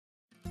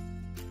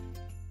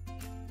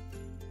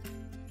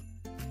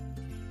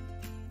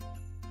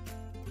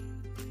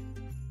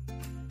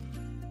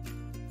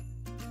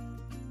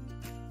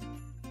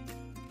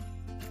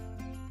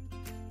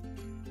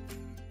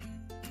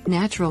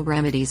Natural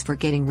remedies for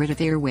getting rid of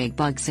earwig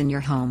bugs in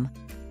your home.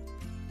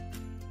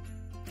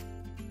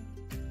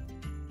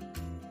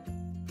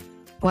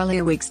 While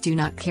earwigs do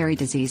not carry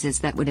diseases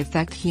that would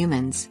affect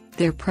humans,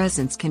 their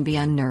presence can be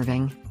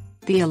unnerving.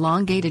 The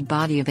elongated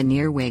body of an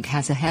earwig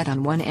has a head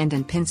on one end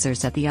and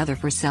pincers at the other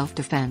for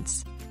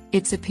self-defense.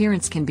 Its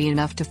appearance can be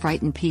enough to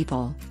frighten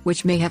people,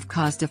 which may have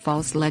caused a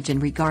false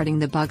legend regarding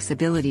the bug's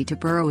ability to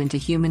burrow into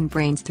human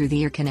brains through the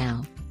ear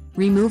canal.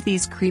 Remove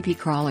these creepy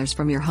crawlers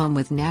from your home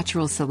with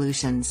natural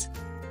solutions.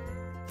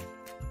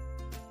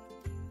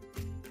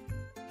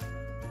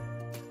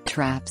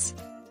 Traps.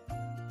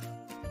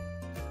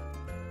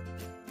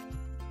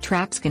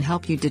 Traps can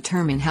help you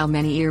determine how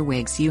many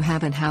earwigs you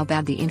have and how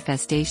bad the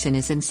infestation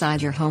is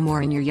inside your home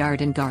or in your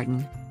yard and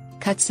garden.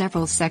 Cut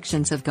several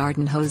sections of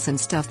garden hose and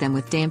stuff them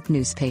with damp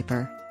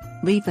newspaper.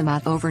 Leave them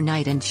out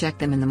overnight and check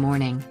them in the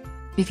morning.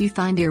 If you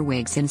find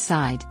earwigs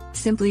inside,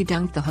 simply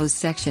dunk the hose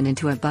section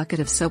into a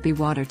bucket of soapy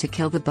water to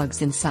kill the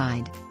bugs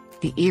inside.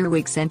 The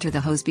earwigs enter the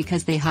hose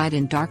because they hide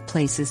in dark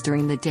places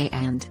during the day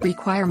and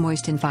require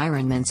moist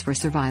environments for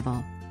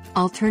survival.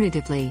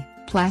 Alternatively,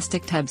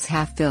 plastic tubs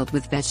half filled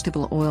with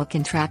vegetable oil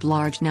can trap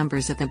large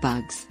numbers of the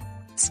bugs.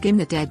 Skim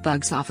the dead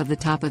bugs off of the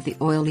top of the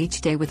oil each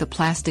day with a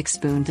plastic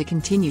spoon to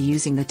continue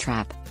using the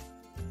trap.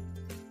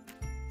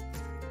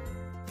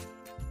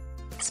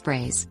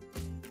 Sprays.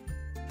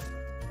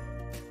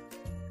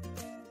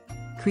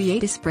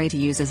 Create a spray to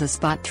use as a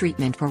spot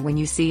treatment for when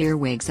you see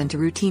earwigs and to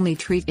routinely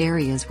treat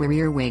areas where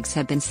earwigs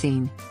have been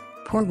seen.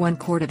 Pour 1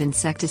 quart of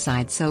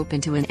insecticide soap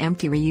into an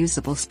empty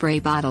reusable spray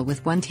bottle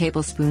with 1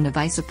 tablespoon of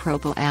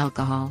isopropyl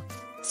alcohol.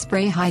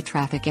 Spray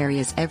high-traffic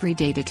areas every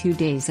day to 2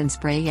 days and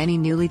spray any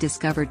newly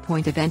discovered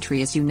point of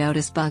entry as you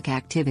notice bug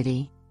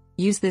activity.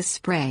 Use this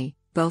spray,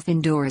 both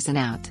indoors and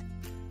out.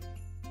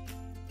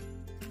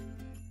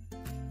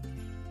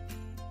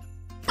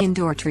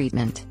 Indoor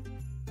treatment.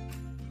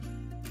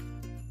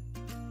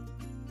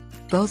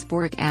 Both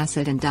boric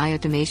acid and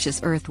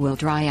diatomaceous earth will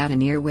dry out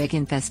an earwig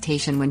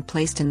infestation when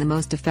placed in the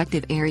most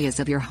effective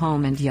areas of your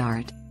home and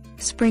yard.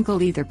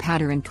 Sprinkle either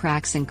powder in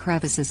cracks and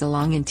crevices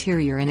along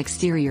interior and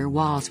exterior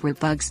walls where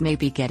bugs may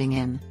be getting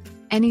in.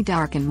 Any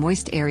dark and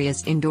moist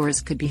areas indoors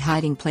could be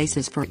hiding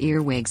places for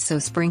earwigs, so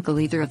sprinkle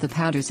either of the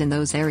powders in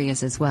those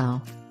areas as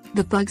well.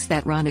 The bugs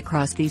that run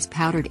across these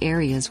powdered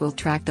areas will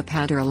track the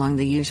powder along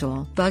the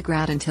usual bug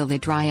route until they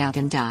dry out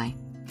and die.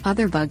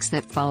 Other bugs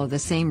that follow the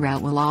same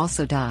route will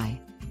also die.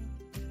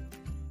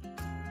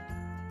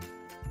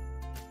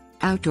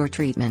 Outdoor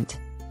treatment.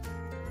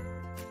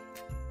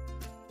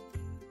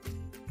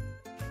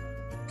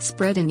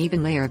 Spread an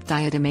even layer of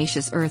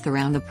diatomaceous earth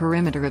around the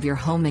perimeter of your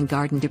home and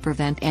garden to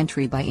prevent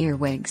entry by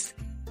earwigs.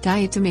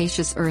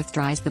 Diatomaceous earth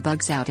dries the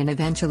bugs out and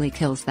eventually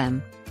kills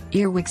them.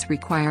 Earwigs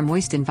require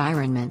moist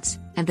environments,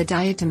 and the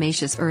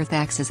diatomaceous earth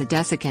acts as a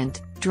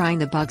desiccant, drying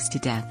the bugs to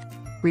death.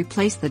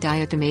 Replace the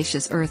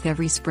diatomaceous earth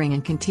every spring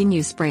and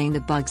continue spraying the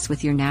bugs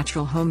with your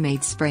natural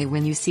homemade spray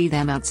when you see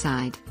them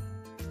outside.